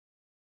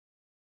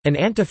An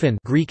antiphon,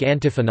 Greek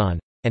antiphonon,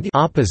 and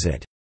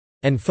opposite,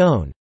 and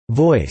phone,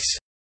 voice,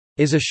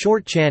 is a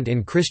short chant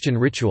in Christian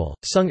ritual,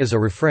 sung as a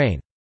refrain.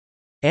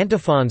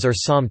 Antiphons are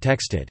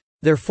psalm-texted.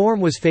 Their form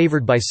was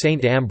favored by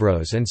Saint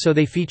Ambrose and so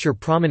they feature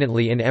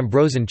prominently in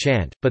Ambrosian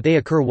chant, but they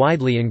occur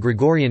widely in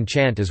Gregorian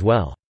chant as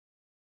well.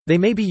 They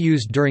may be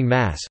used during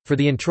Mass, for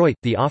the introit,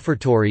 the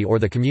offertory or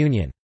the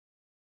communion.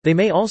 They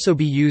may also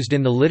be used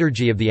in the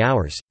Liturgy of the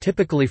Hours,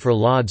 typically for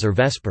lauds or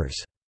vespers.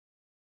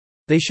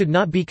 They should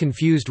not be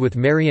confused with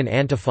Marian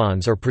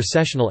antiphons or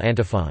processional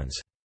antiphons.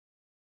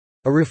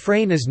 A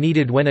refrain is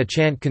needed when a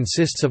chant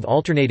consists of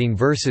alternating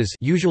verses,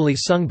 usually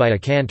sung by a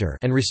cantor,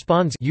 and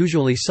responds,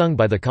 usually sung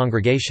by the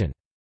congregation.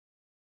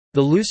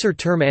 The looser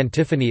term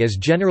antiphony is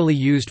generally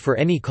used for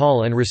any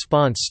call and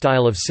response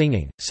style of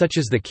singing, such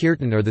as the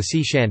kirtan or the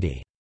sea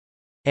shanty.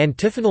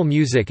 Antiphonal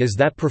music is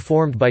that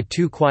performed by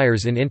two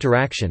choirs in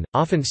interaction,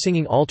 often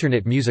singing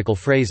alternate musical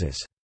phrases.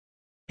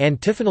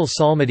 Antiphonal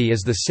psalmody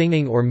is the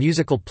singing or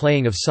musical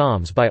playing of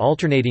psalms by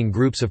alternating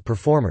groups of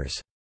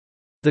performers.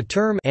 The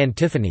term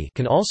antiphony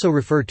can also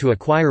refer to a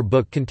choir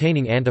book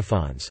containing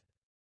antiphons.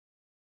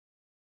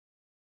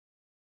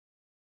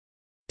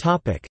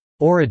 Topic: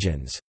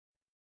 Origins.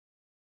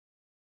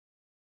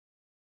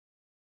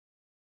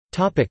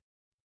 Topic: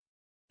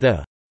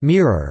 The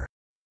mirror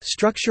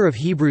structure of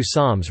Hebrew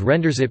psalms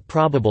renders it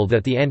probable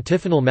that the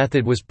antiphonal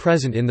method was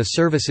present in the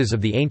services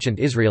of the ancient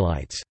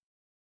Israelites.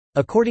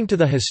 According to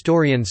the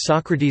historian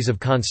Socrates of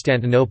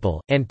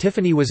Constantinople,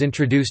 antiphony was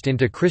introduced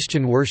into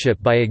Christian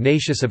worship by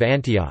Ignatius of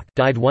Antioch,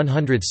 died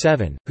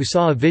 107, who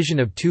saw a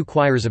vision of two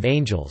choirs of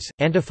angels.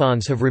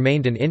 Antiphons have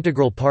remained an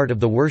integral part of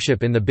the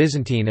worship in the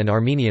Byzantine and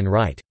Armenian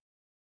Rite.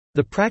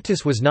 The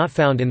practice was not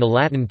found in the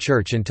Latin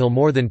Church until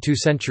more than 2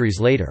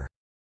 centuries later.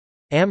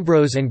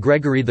 Ambrose and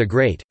Gregory the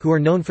Great, who are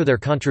known for their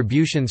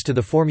contributions to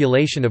the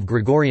formulation of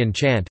Gregorian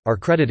chant, are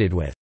credited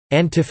with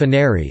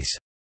antiphonaries,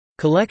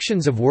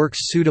 collections of works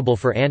suitable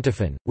for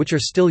antiphon, which are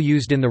still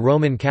used in the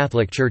Roman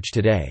Catholic Church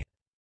today.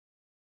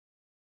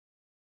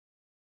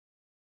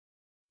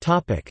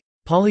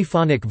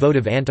 Polyphonic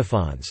votive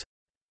antiphons.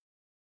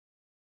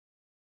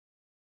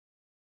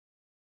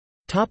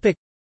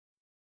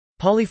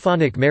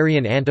 Polyphonic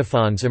Marian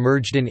antiphons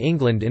emerged in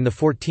England in the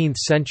 14th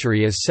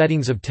century as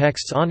settings of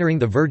texts honouring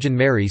the Virgin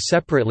Mary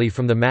separately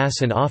from the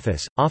Mass and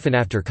Office, often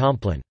after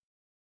Compline.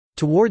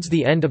 Towards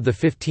the end of the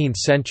 15th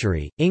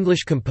century,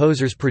 English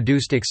composers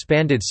produced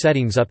expanded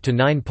settings up to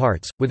 9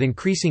 parts, with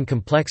increasing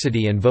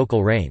complexity and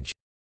vocal range.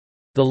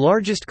 The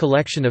largest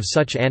collection of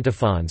such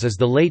antiphons is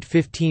the late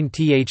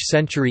 15th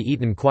century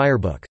Eton Choir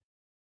Book.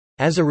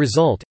 As a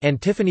result,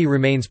 antiphony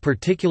remains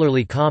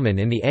particularly common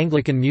in the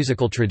Anglican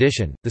musical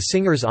tradition. The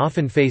singers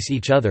often face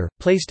each other,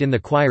 placed in the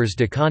choirs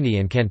decani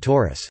and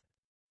cantorus.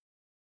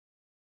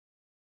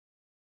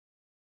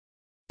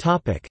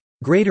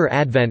 Greater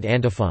Advent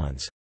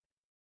antiphons.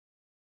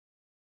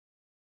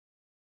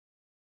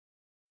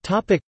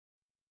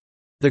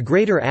 The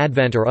Greater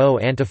Advent or O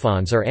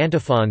antiphons are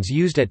antiphons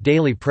used at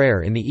daily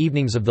prayer in the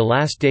evenings of the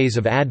last days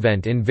of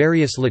Advent in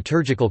various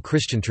liturgical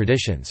Christian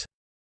traditions.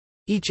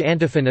 Each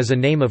antiphon is a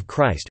name of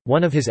Christ,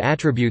 one of his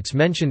attributes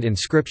mentioned in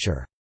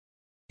Scripture.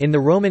 In the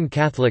Roman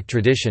Catholic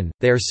tradition,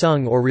 they are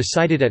sung or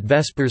recited at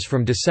Vespers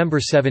from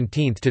December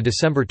 17 to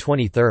December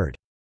 23.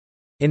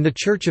 In the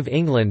Church of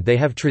England they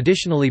have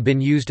traditionally been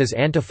used as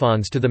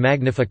antiphons to the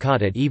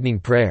Magnificat at evening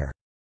prayer.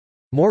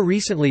 More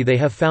recently they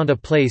have found a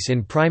place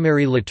in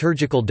primary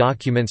liturgical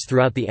documents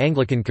throughout the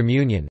Anglican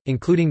Communion,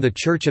 including the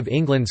Church of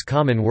England's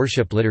Common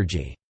Worship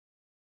Liturgy.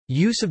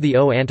 Use of the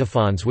O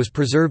antiphons was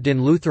preserved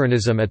in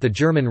Lutheranism at the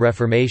German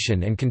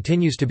Reformation and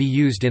continues to be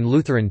used in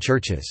Lutheran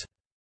churches.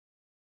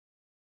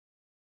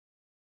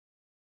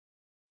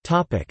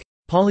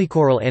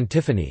 Polychoral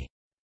antiphony.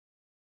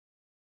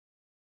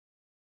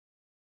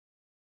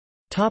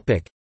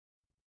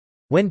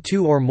 When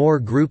two or more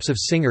groups of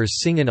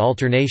singers sing in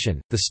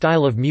alternation, the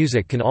style of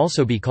music can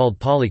also be called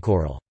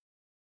polychoral.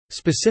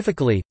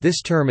 Specifically,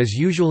 this term is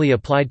usually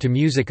applied to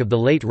music of the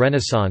late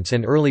Renaissance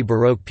and early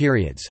Baroque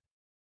periods.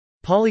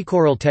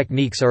 Polychoral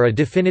techniques are a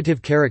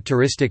definitive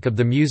characteristic of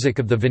the music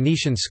of the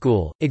Venetian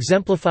school,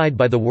 exemplified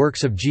by the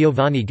works of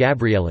Giovanni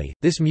Gabrieli.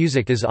 This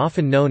music is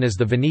often known as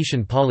the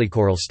Venetian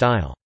polychoral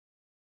style.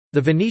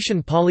 The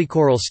Venetian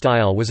polychoral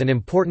style was an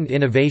important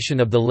innovation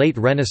of the late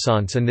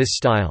Renaissance, and this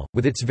style,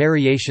 with its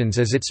variations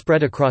as it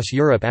spread across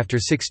Europe after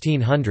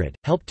 1600,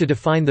 helped to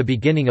define the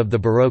beginning of the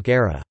Baroque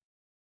era.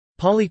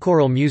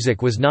 Polychoral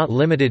music was not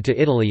limited to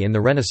Italy in the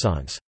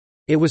Renaissance.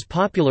 It was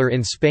popular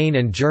in Spain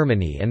and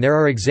Germany, and there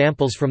are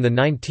examples from the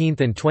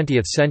 19th and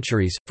 20th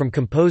centuries, from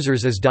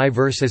composers as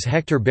diverse as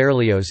Hector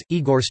Berlioz,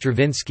 Igor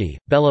Stravinsky,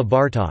 Bela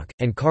Bartok,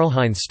 and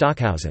Karlheinz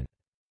Stockhausen.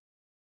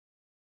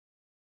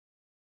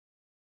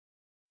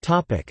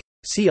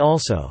 See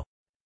also: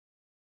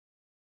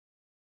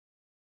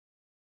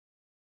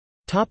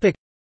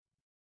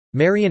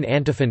 Marian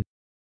antiphon,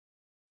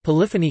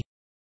 polyphony,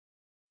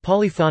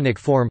 polyphonic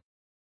form,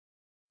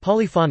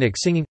 polyphonic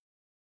singing,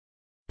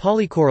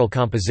 polychoral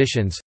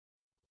compositions.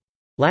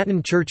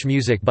 Latin church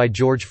music by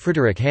George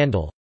Frideric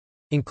Handel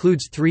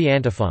includes 3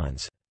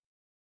 antiphons.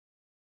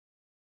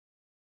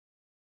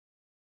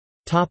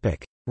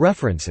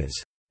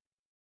 References.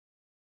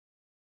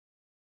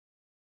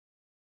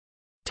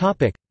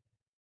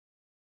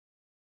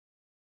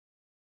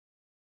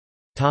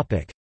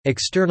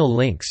 External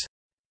links.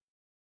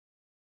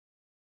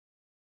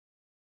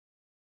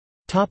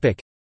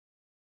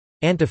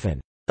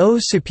 Antiphon. O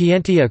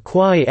sapientia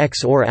quae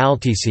ex or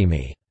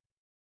altissimi.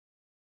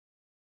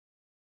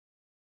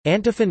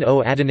 Antiphon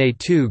o Adonai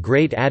II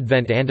Great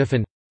Advent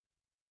Antiphon.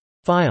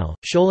 File,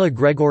 Schola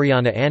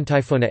Gregoriana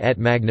Antiphona et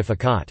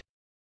Magnificat.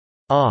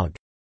 Aug.